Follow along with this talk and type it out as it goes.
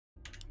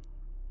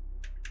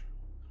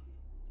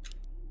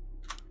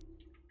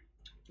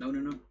No, no,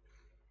 no.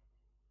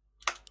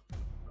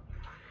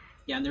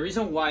 Yeah, and the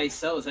reason why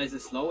Xel'lotath is the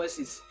slowest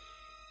is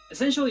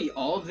essentially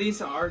all of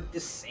these are the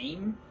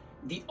same.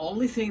 The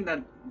only thing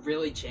that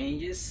really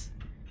changes,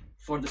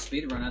 for the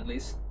speedrun at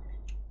least,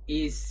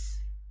 is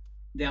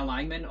the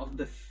alignment of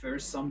the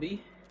first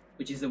zombie,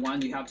 which is the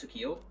one you have to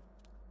kill.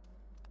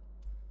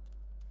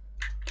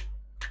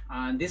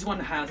 And this one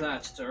has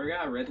a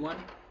Chitorga, a red one,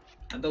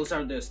 and those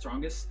are the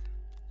strongest.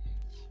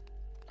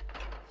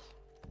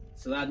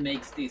 So that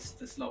makes this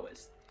the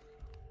slowest.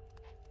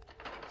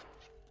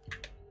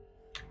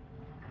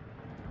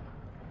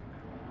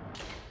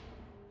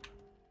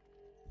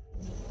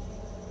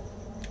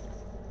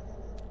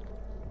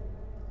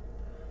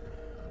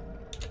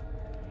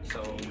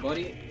 So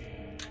body.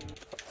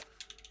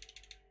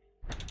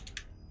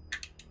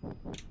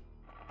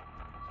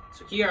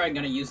 So here I'm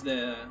gonna use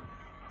the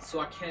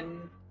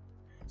Swaken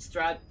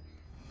strat.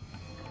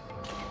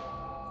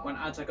 One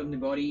attack on the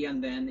body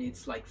and then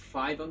it's like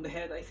 5 on the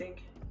head, I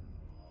think.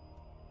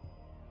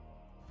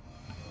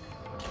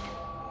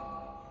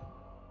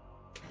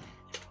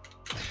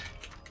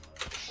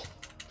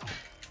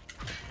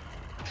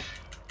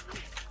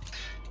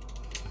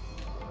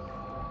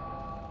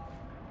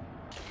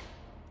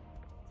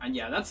 And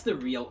yeah, that's the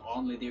real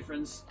only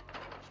difference.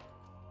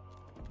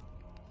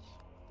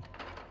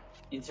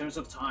 In terms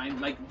of time,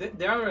 like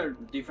there are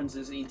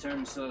differences in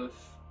terms of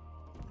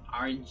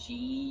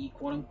RNG,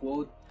 quote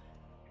unquote,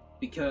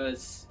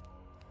 because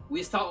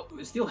we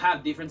still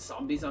have different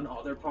zombies on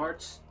other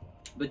parts,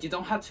 but you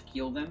don't have to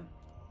kill them.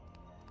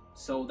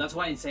 So that's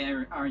why I say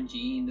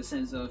RNG, in the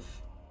sense of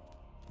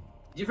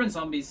different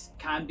zombies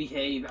can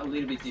behave a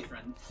little bit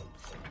different.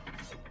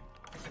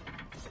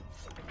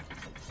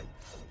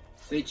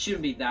 But it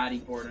shouldn't be that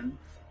important.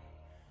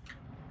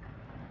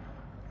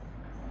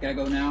 Gotta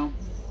go now.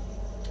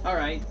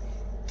 Alright.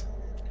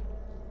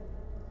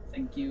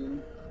 Thank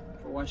you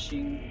for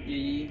watching.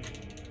 Yee.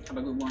 Have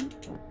a good one.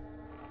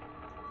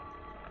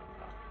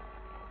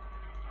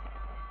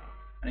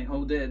 And I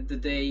hope that the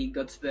day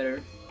gets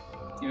better.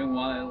 Even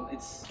while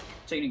it's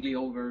technically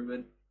over,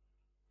 but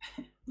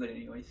but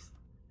anyways.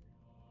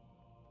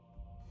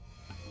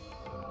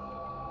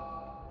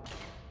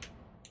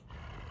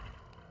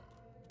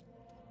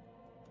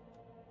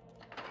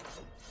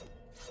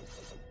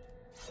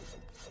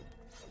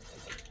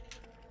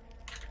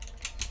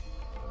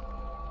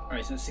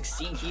 Alright, so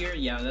 16 here,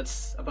 yeah,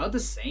 that's about the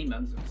same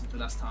as the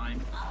last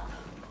time.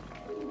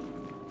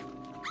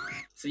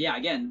 So yeah,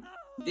 again,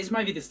 this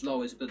might be the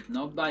slowest, but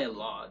not by a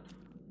lot.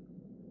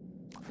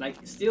 Like,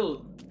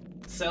 still,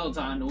 Xel'lotath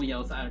and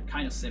Xel'lotath are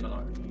kind of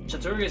similar.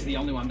 Chitorga is the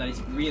only one that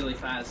is really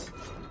fast,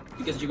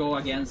 because you go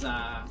against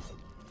a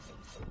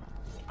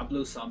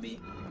blue zombie.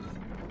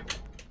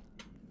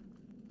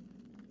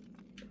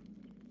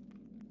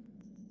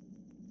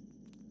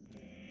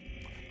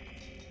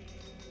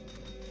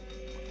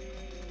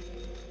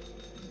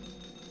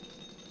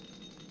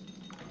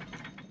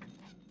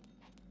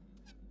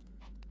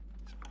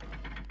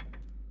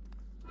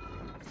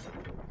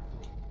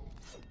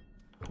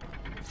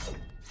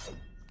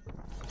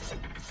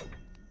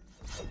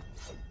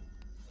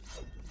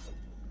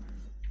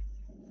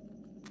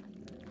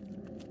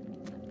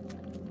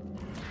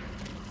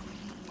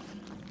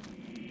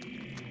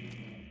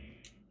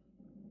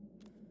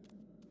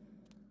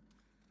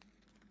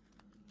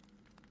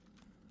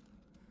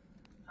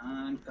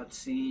 And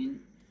cutscene.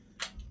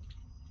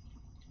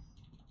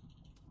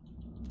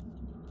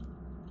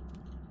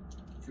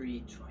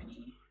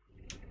 $3.20.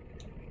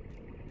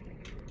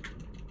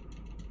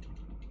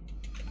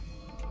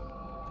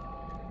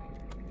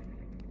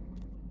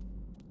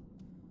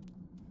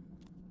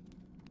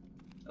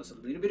 That's a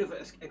little bit of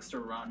extra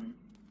run.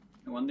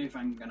 I wonder if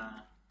I'm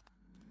gonna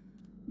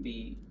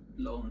be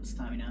low on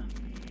stamina.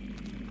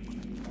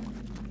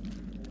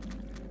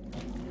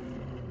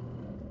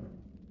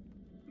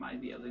 Might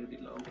be a little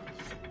bit low.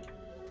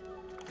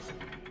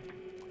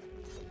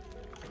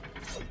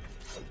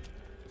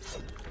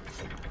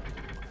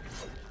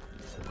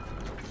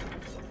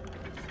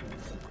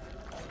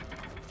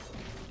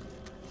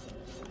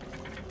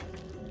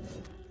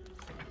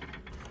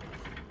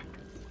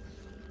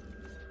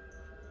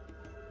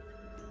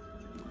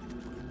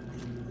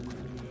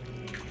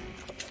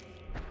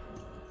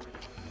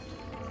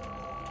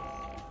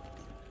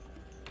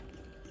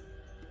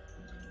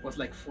 Was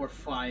like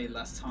 4-5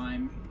 last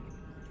time.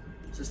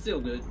 So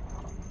still good.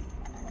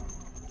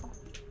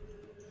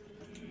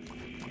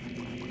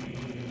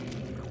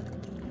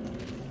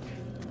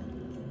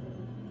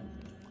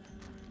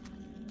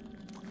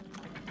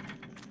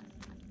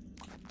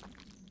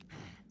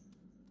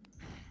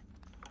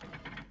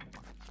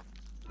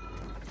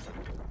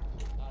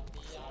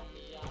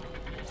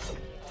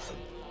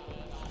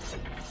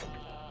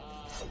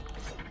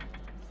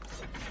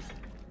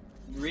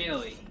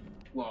 Really?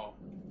 Whoa.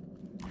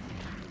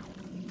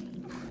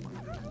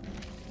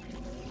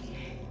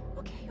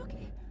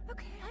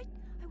 Okay, I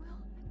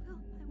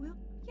will,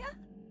 yeah.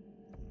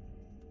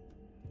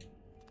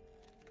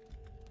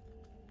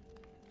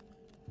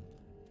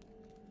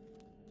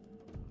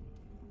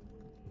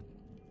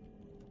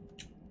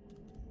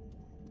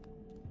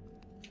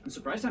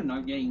 surprised I'm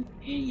not getting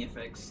any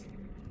effects.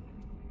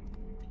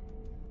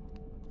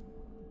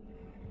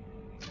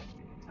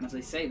 And as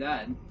I say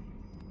that,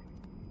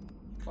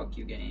 fuck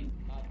you, game.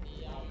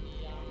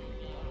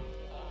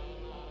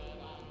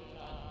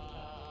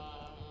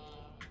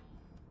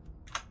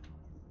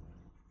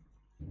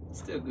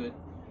 Still good.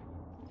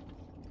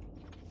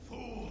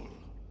 Fool!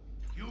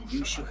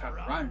 You should have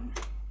run.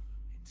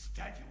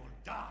 Instead, you will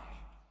die.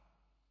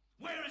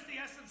 Where is the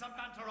essence of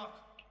Gantarok?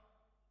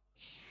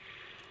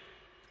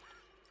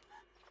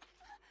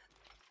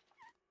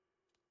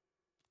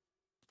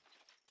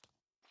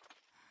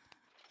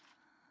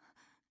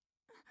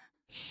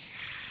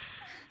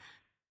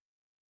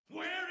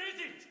 Where is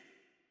it?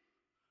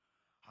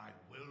 I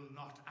will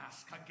not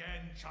ask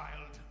again,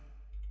 child.